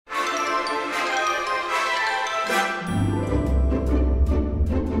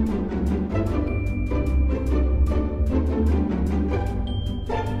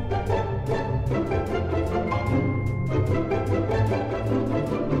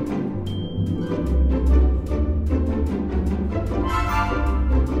Hey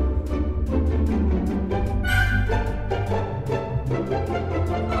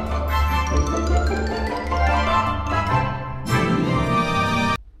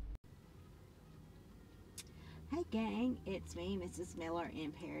gang, it's me, Mrs. Miller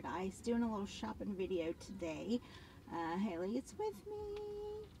in Paradise, doing a little shopping video today. Haley is with me.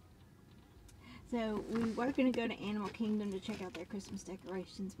 So we were going to go to Animal Kingdom to check out their Christmas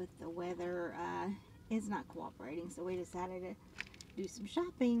decorations, but the weather is not cooperating, so we decided to do some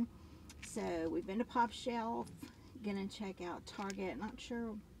shopping. So we've been to Pop Shelf, gonna check out Target, not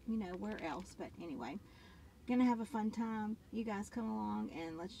sure, you know, where else, but anyway, gonna have a fun time. You guys come along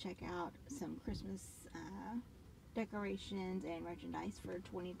and let's check out some Christmas decorations and merchandise for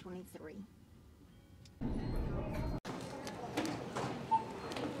 2023.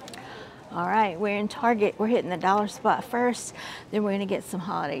 All right, we're in Target. We're hitting the dollar spot first. Then we're gonna get some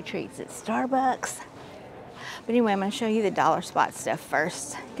holiday treats at Starbucks. But anyway, I'm gonna show you the dollar spot stuff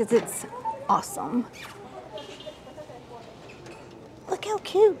first because it's awesome. Look how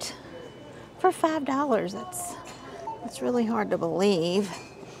cute. For $5, that's really hard to believe.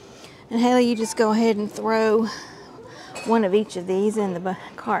 And Haley, you just go ahead and throw one of each of these in the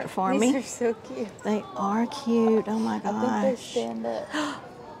cart for me. These are so cute. They are cute. Oh my gosh. I think they stand up.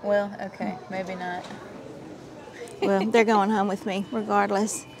 Well, okay, maybe not. Well, they're going home with me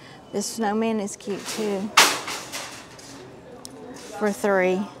regardless. This snowman is cute too. For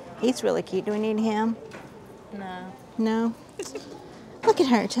 $3. He's really cute. Do we need him? No. No? Look at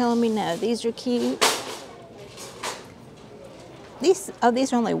her telling me no. These are cute. These are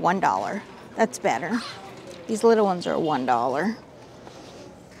only $1. That's better. These little ones are $1.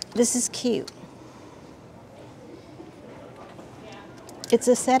 This is cute. It's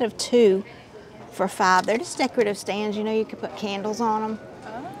a set of 2 for $5. They're just decorative stands. You know, you could put candles on them.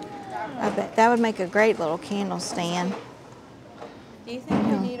 Oh. I bet that would make a great little candle stand. Do you think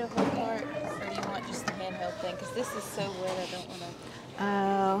we need a whole cart, or do you want just the handheld thing? Because this is so wet, I don't want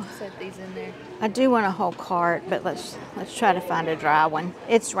to set these in there. I do want a whole cart, but let's try to find a dry one.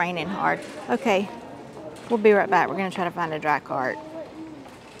 It's raining hard. Okay, we'll be right back. We're going to try to find a dry cart.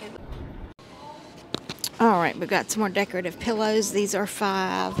 All right, we've got some more decorative pillows. These are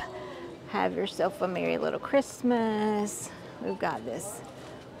 $5. Have yourself a merry little Christmas. We've got this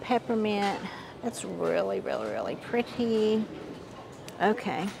peppermint. That's really, really, really pretty.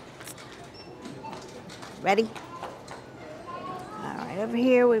 Okay. Ready? All right, over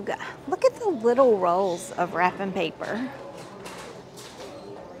here we've got, look at the little rolls of wrapping paper.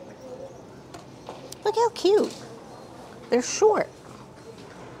 Look how cute. They're short.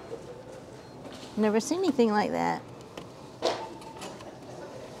 Never seen anything like that.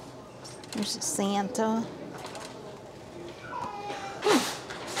 There's a Santa.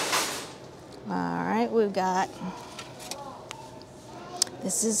 All right, we've got,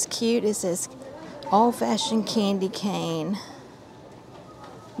 this is cute. It says old-fashioned candy cane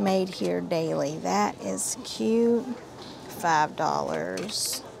made here daily. That is cute.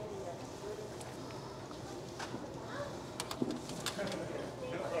 $5.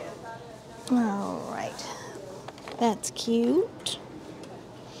 All right, that's cute.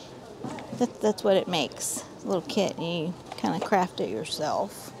 That's what it makes. A little kit, and you kind of craft it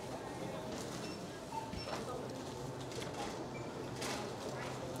yourself.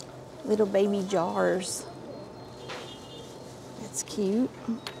 Little baby jars. That's cute.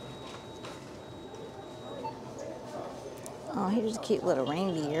 Oh, here's a cute little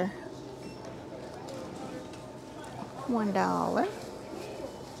reindeer. $1.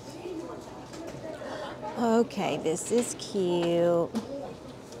 Okay, this is cute.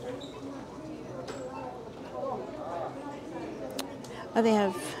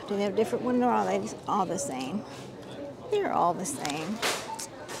 Oh, do they have different ones, or are they all the same? They're all the same.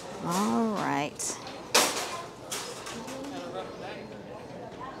 All right.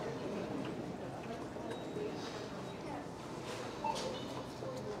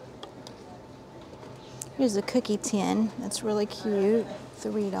 Here's a cookie tin. That's really cute.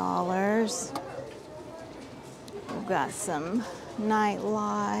 $3. We've got some night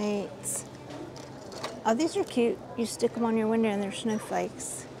lights. Oh, these are cute. You stick them on your window and they're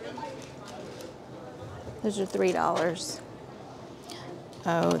snowflakes. Those are $3.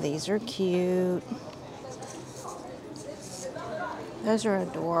 Oh, these are cute. Those are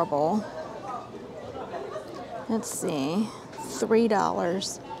adorable. Let's see,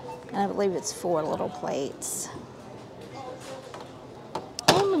 $3. And I believe it's 4 little plates.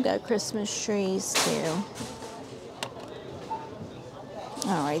 And we've got Christmas trees too.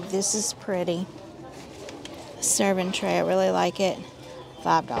 All right, this is pretty. Serving tray, I really like it.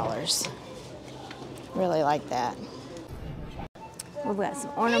 $5. Really like that. We've got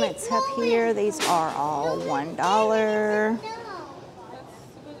some ornaments up here. These are all $1.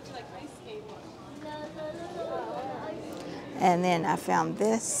 And then I found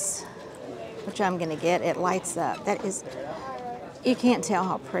this, which I'm gonna get. It lights up. That is, you can't tell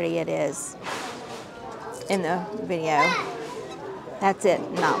how pretty it is in the video. That's it,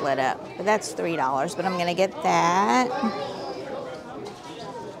 not lit up. But that's $3, but I'm gonna get that.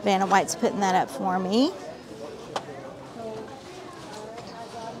 Vanna White's putting that up for me.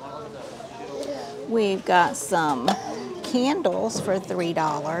 We've got some candles for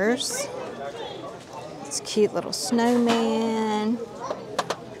 $3. It's a cute little snowman.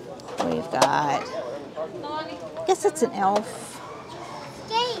 We've got, I guess it's an elf.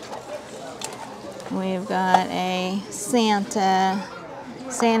 We've got a Santa.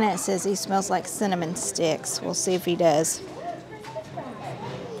 Santa, it says he smells like cinnamon sticks. We'll see if he does.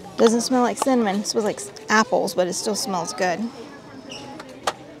 Doesn't smell like cinnamon, it smells like apples, but it still smells good.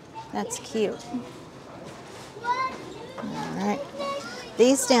 That's cute. Alright.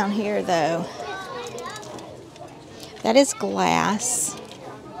 These down here though, that is glass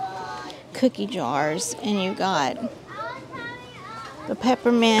cookie jars, and you got the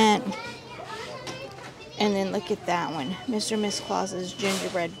peppermint, and then look at that one, Mr. and Miss Claus's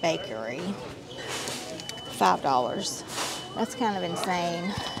Gingerbread Bakery, $5. That's kind of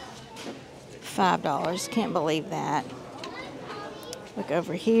insane. $5, can't believe that. Look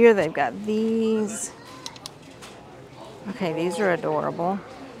over here, they've got these. Okay, these are adorable.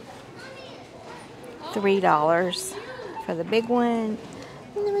 $3 for the big one.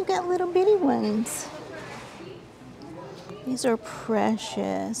 And then we've got little bitty ones. These are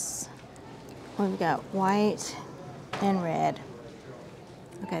precious. We've got white and red.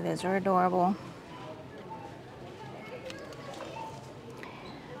 Okay, those are adorable.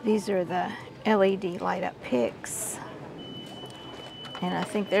 These are the LED light up picks. And I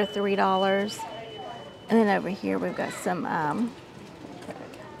think they're $3. And then over here we've got some,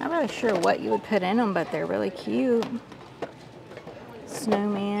 not really sure what you would put in them, but they're really cute.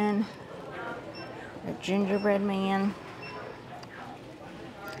 Snowman, a gingerbread man.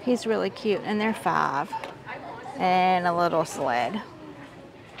 He's really cute, and they're $5. And a little sled.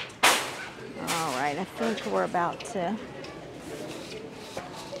 All right, I think we're about to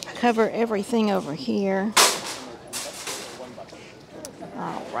cover everything over here.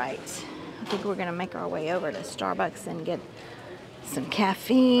 All right, I think we're gonna make our way over to Starbucks and get some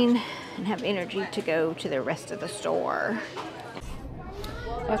caffeine and have energy to go to the rest of the store.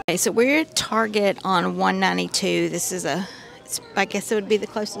 Okay, so we're at Target on 192. This is I guess it would be the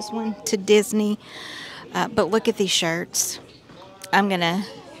closest one to Disney. But look at these shirts. I'm gonna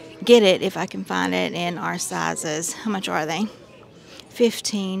get it if I can find it in our sizes. How much are they?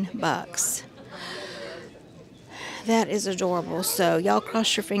 $15. That is adorable. So y'all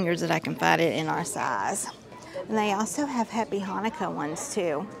cross your fingers that I can find it in our size. And they also have Happy Hanukkah ones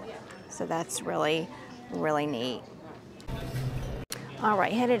too. So that's really, really neat. All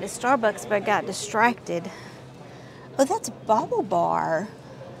right, headed to Starbucks, but I got distracted. Oh, that's a bubble bar,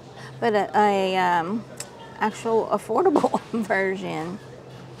 but a actual affordable version.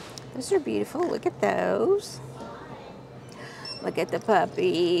 Those are beautiful. Look at those. Look at the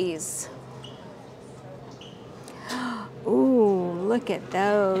puppies. Ooh, look at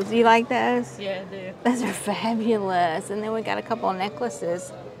those. You like those? Yeah, I do. Those are fabulous. And then we got a couple of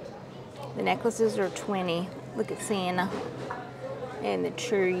necklaces. The necklaces are $20. Look at Santa and the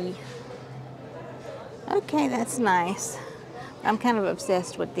tree. Okay, that's nice. I'm kind of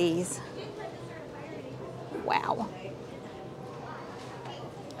obsessed with these. Wow.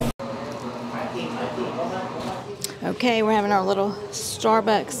 Okay, we're having our little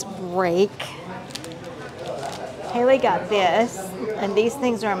Starbucks break. Haley got this, and these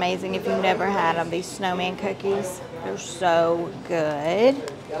things are amazing if you've never had them. These snowman cookies, they're so good.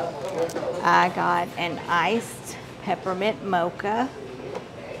 I got an iced peppermint mocha.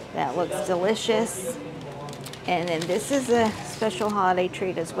 That looks delicious. And then this is a special holiday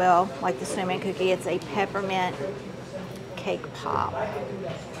treat as well, like the snowman cookie. It's a peppermint cake pop.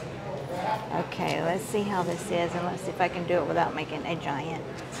 Okay, let's see how this is, and let's see if I can do it without making a giant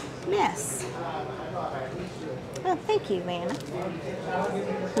mess. Oh, thank you, Vanna.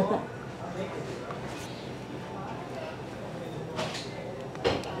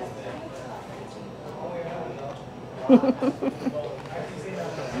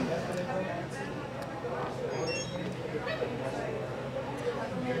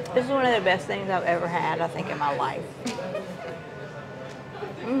 This is one of the best things I've ever had, I think, in my life.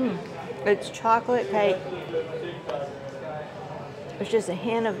 It's chocolate cake There's just a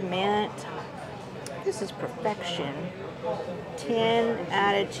hint of mint. This is perfection. 10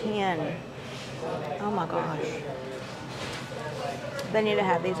 out of 10. Oh my gosh. They need to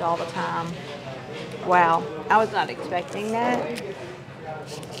have these all the time. Wow, I was not expecting that.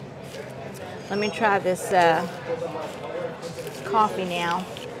 Let me try this coffee now.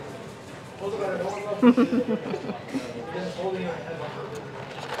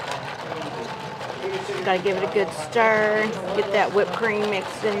 Gotta give it a good stir. Get that whipped cream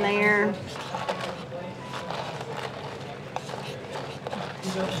mixed in there.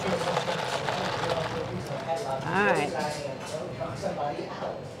 All right.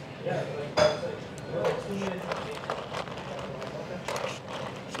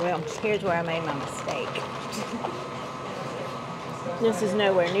 Well, here's where I made my mistake. This is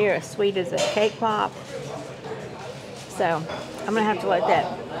nowhere near as sweet as a cake pop. So I'm gonna have to let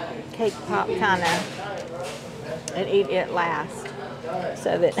that cake pop kind of and eat it last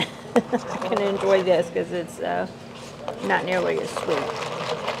so that I can enjoy this, because it's not nearly as sweet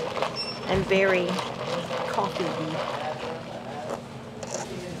and very coffee-y.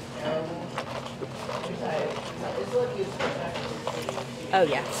 Oh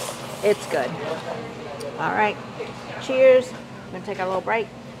yeah, it's good. All right, cheers. I'm gonna take a little break.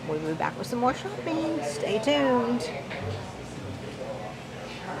 We'll be back with some more shopping. Stay tuned.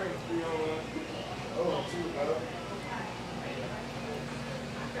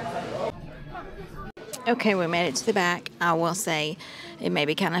 Okay, we made it to the back. I will say it may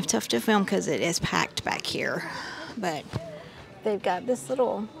be kind of tough to film because it is packed back here, but they've got this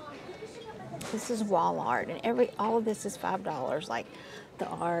little, this is wall art, and all of this is $5, like the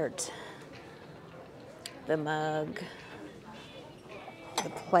art, the mug, the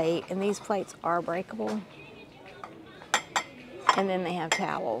plate, and these plates are breakable. And then they have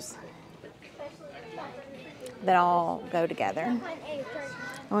towels that all go together. And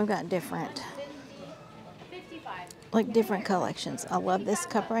we've got different collections. I love this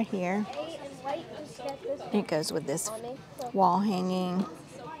cup right here. It goes with this wall hanging.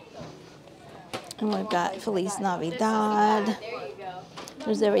 And we've got Feliz Navidad.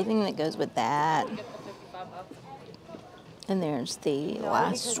 There's everything that goes with that. And there's the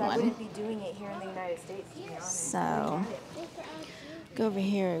last one. So, go over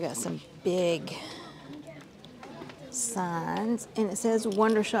here, we've got some big signs. And it says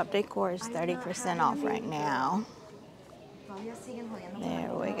Wonder Shop Decor is 30% off right now.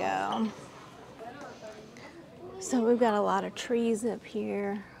 There we go. So we've got a lot of trees up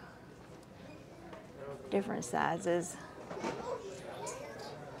here. Different sizes.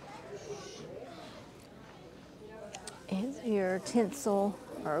 Here's your tinsel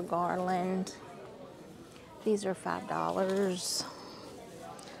or garland. These are $5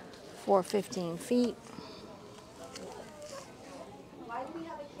 for 15 feet.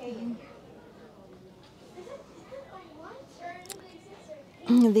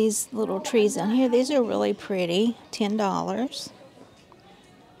 These little trees on here, these are really pretty, $10.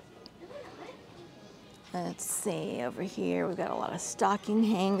 Let's see, over here we've got a lot of stocking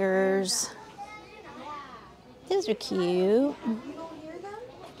hangers. These are cute.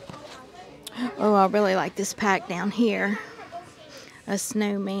 Oh, I really like this pack down here. A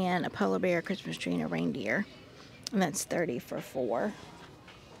snowman, a polar bear, a Christmas tree, and a reindeer. And that's 30 for 4.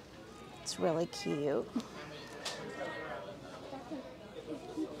 It's really cute.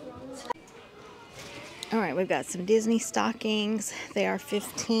 All right, we've got some Disney stockings. They are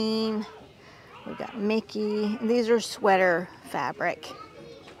 15. We've got Mickey. These are sweater fabric.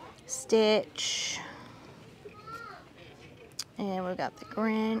 Stitch. And we've got the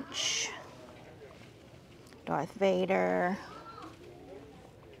Grinch. Darth Vader.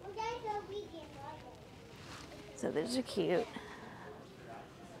 So those are cute.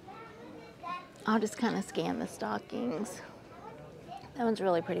 I'll just kind of scan the stockings. That one's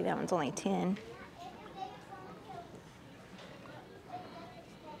really pretty. That one's only 10.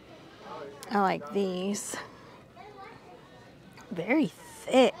 I like these. Very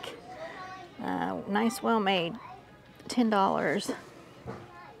thick. Nice, well made. $10.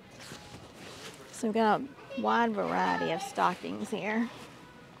 So we've got a wide variety of stockings here.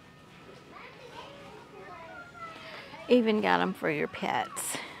 Even got them for your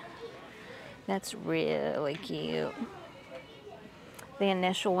pets. That's really cute. The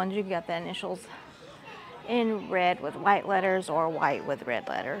initial ones, you've got the initials in red with white letters or white with red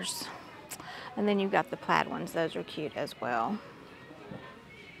letters. And then you've got the plaid ones. Those are cute as well.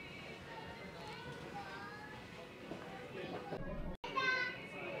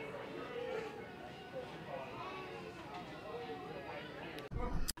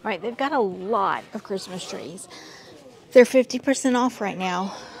 All right, they've got a lot of Christmas trees. They're 50% off right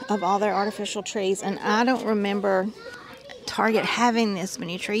now of all their artificial trees. And I don't remember Target having this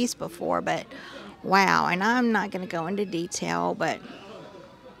many trees before, but wow. And I'm not going to go into detail, but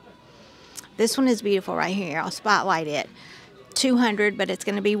this one is beautiful right here. I'll spotlight it. 200, but it's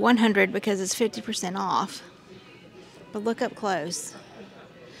going to be 100 because it's 50% off. But look up close.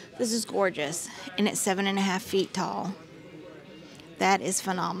 This is gorgeous, and it's 7.5 feet tall. That is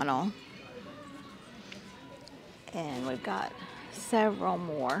phenomenal. And we've got several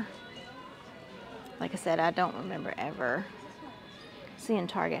more. Like I said, I don't remember ever seeing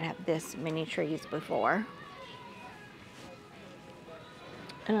Target have this many trees before.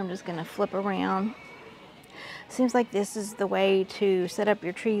 And I'm just going to flip around. Seems like this is the way to set up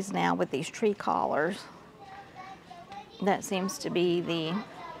your trees now with these tree collars. That seems to be the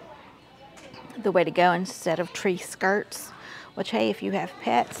way to go instead of tree skirts. Which, hey, if you have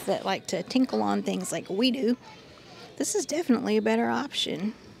pets that like to tinkle on things like we do, this is definitely a better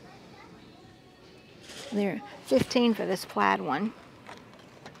option. They're $15 for this plaid one.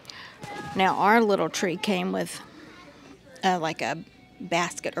 Now, our little tree came with like a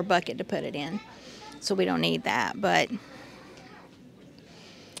basket or bucket to put it in, so we don't need that. But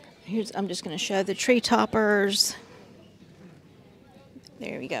I'm just going to show the tree toppers.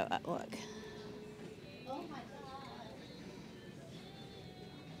 There we go. Look.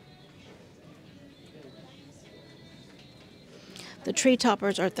 The tree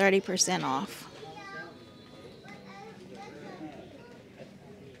toppers are 30% off.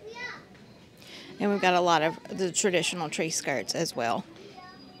 And we've got a lot of the traditional tree skirts as well.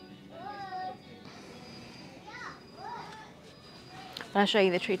 I'll show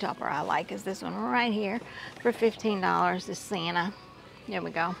you the tree topper I like is this one right here for $15. This Santa. There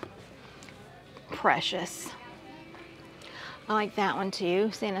we go. Precious. I like that one too.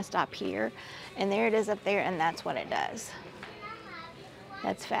 Santa stop here. And there it is up there, and that's what it does.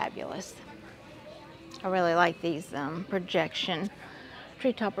 That's fabulous. I really like these projection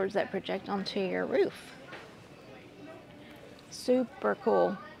tree toppers that project onto your roof. Super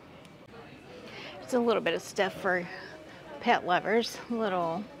cool. It's a little bit of stuff for pet lovers.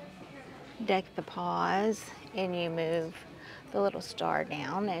 Little deck the paws, and you move the little star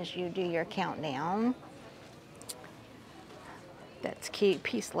down as you do your countdown. That's cute.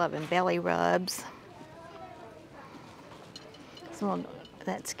 Peace, love, and belly rubs.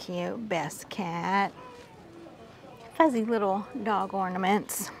 That's cute. Best cat. Fuzzy little dog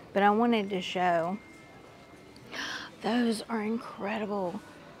ornaments. But I wanted to show, those are incredible.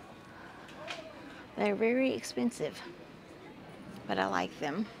 They're very expensive, but I like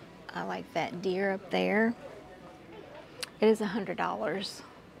them. I like that deer up there. It is $100.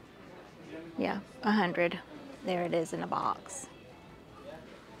 Yeah, 100. There it is in a box.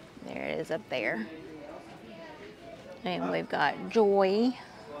 There it is up there. And we've got Joy.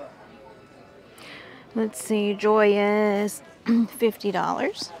 Let's see, Joy is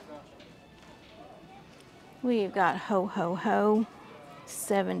 $50. We've got Ho Ho Ho,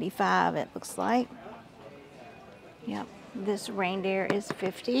 $75 it looks like. Yep, this reindeer is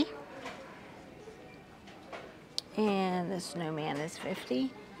 $50. And the snowman is $50.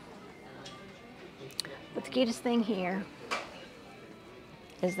 But the cutest thing here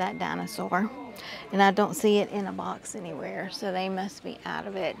is that dinosaur. And I don't see it in a box anywhere, so they must be out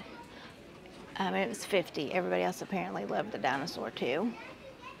of it. It was $50. Everybody else apparently loved the dinosaur too.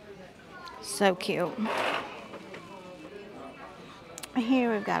 So cute.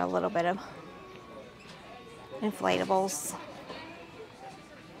 Here we've got a little bit of inflatables.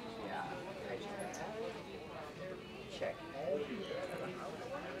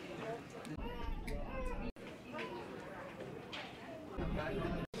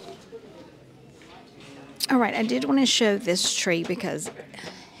 All right, I did want to show this tree because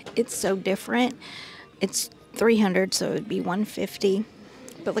it's so different. It's $300, so it would be $150.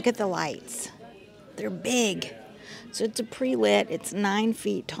 But look at the lights. They're big. So it's a pre-lit. It's 9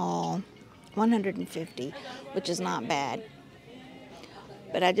 feet tall, $150, which is not bad.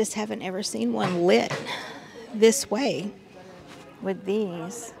 But I just haven't ever seen one lit this way with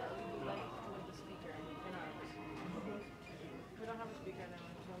these.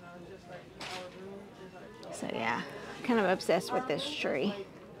 So yeah, kind of obsessed with this tree.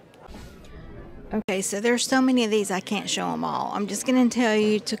 Okay, so there's so many of these I can't show them all. I'm just going to tell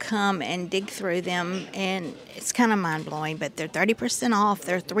you to come and dig through them, and it's kind of mind-blowing, but they're 30% off.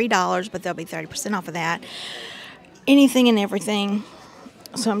 They're $3, but they'll be 30% off of that. Anything and everything.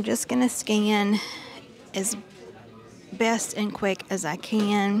 So I'm just going to scan as best and quick as I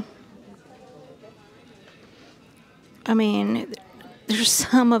can. I mean, there's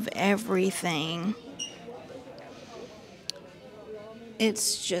some of everything.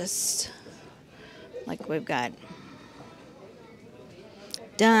 it's just like we've got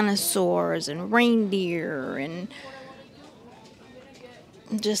dinosaurs and reindeer and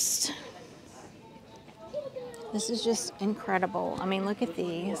just, this is just incredible. I mean, look at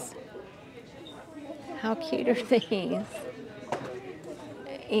these. How cute are these?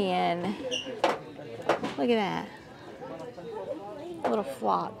 And look at that. Little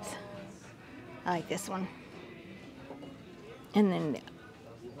flops. I like this one. And then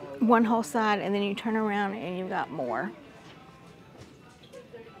one whole side, and then you turn around and you've got more.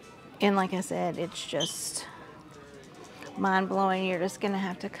 And like I said, it's just mind-blowing. You're just gonna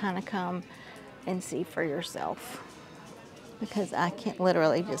have to kind of come and see for yourself, because I can't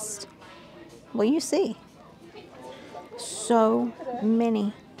literally just, well, you see so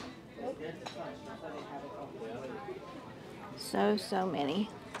many, so many.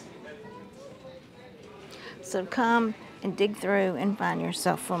 So come and dig through and find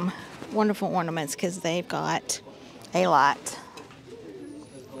yourself some wonderful ornaments, because they've got a lot.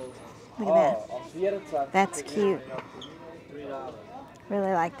 Look at that. That's cute.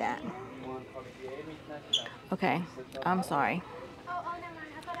 Really like that. Okay, I'm sorry.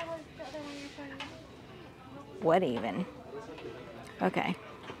 What even? Okay.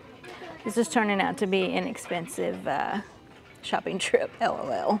 This is turning out to be an expensive shopping trip,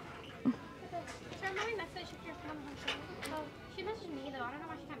 LOL.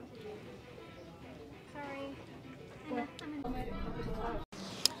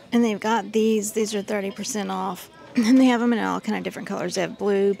 And they've got these are 30% off. And they have them in all kind of different colors. They have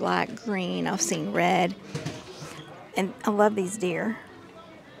blue, black, green. I've seen red. And I love these deer.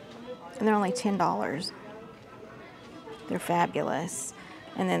 And they're only $10. They're fabulous.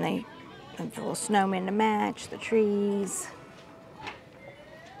 And then they have the little snowmen to match, the trees.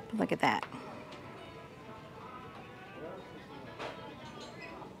 Look at that.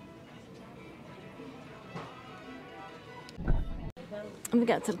 We've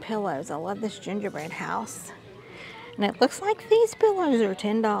got some pillows. I love this gingerbread house. And it looks like these pillows are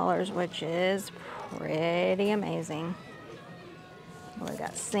 $10, which is pretty amazing. We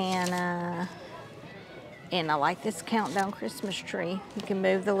got Santa. And I like this countdown Christmas tree. You can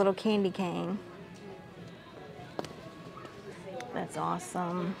move the little candy cane. That's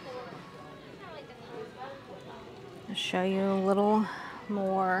awesome. I'll show you a little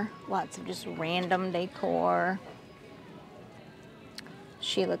more. Lots of just random decor.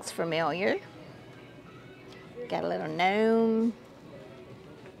 She looks familiar. Got a little gnome.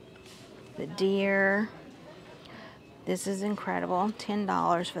 The deer. This is incredible.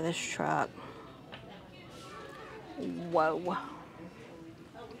 $10 for this truck. Whoa.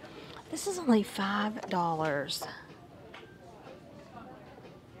 This is only $5.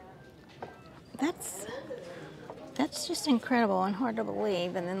 That's just incredible and hard to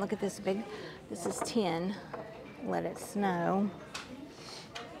believe. And then look at this big, this is 10. Let it snow.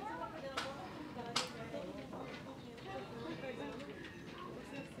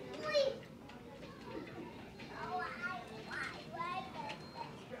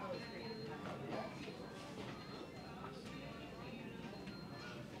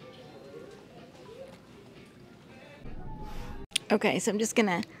 Okay, so I'm just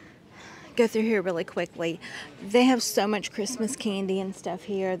gonna go through here really quickly. They have so much Christmas candy and stuff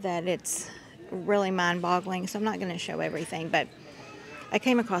here that it's really mind-boggling, so I'm not gonna show everything, but I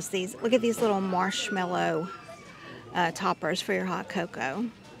came across these. Look at these little marshmallow toppers for your hot cocoa.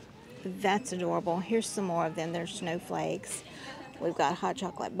 That's adorable. Here's some more of them. There's snowflakes. We've got hot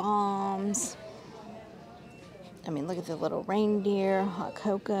chocolate bombs. I mean, look at the little reindeer, hot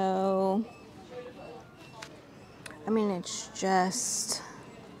cocoa. I mean, it's just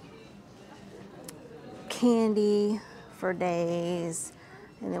candy for days.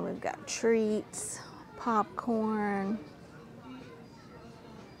 And then we've got treats, popcorn.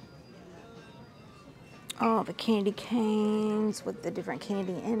 All the candy canes with the different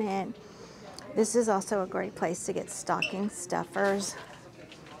candy in it. This is also a great place to get stocking stuffers.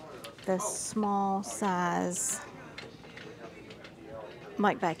 The small size,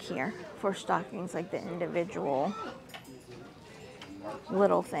 like back here, for stockings, like the individual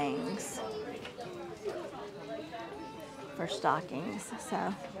little things for stockings.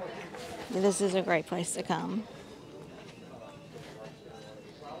 So this is a great place to come.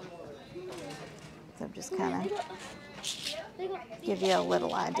 So just kind of give you a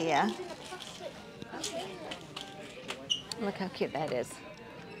little idea. Look how cute that is.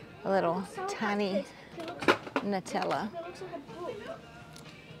 A little tiny Nutella.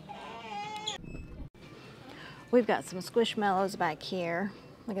 We've got some Squishmallows back here.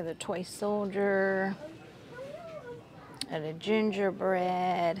 Look at the toy soldier. And a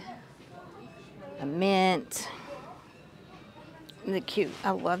gingerbread, a mint. The cute,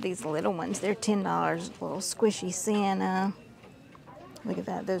 I love these little ones. They're $10, little squishy Santa. Look at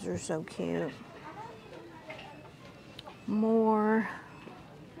that, those are so cute. More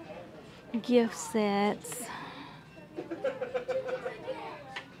gift sets.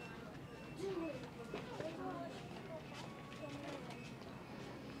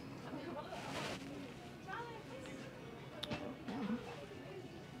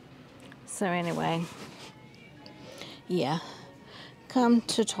 So anyway, yeah, come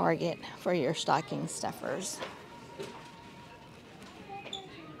to Target for your stocking stuffers.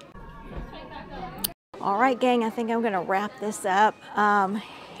 All right, gang, I think I'm gonna wrap this up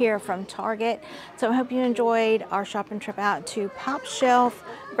here from Target. So I hope you enjoyed our shopping trip out to Pop Shelf,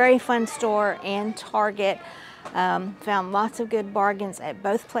 very fun store, and Target. Found lots of good bargains at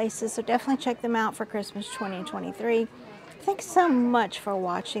both places, so definitely check them out for Christmas 2023. Thanks so much for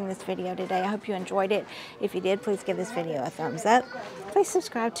watching this video today. I hope you enjoyed it. If you did, please give this video a thumbs up. Please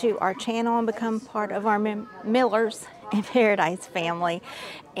subscribe to our channel and become part of our Millers in Paradise family.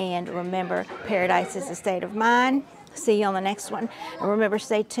 And remember, paradise is a state of mind. See you on the next one. And remember,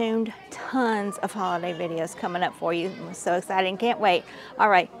 stay tuned. Tons of holiday videos coming up for you. I'm so excited and can't wait. All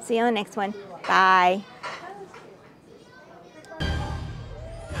right, see you on the next one. Bye.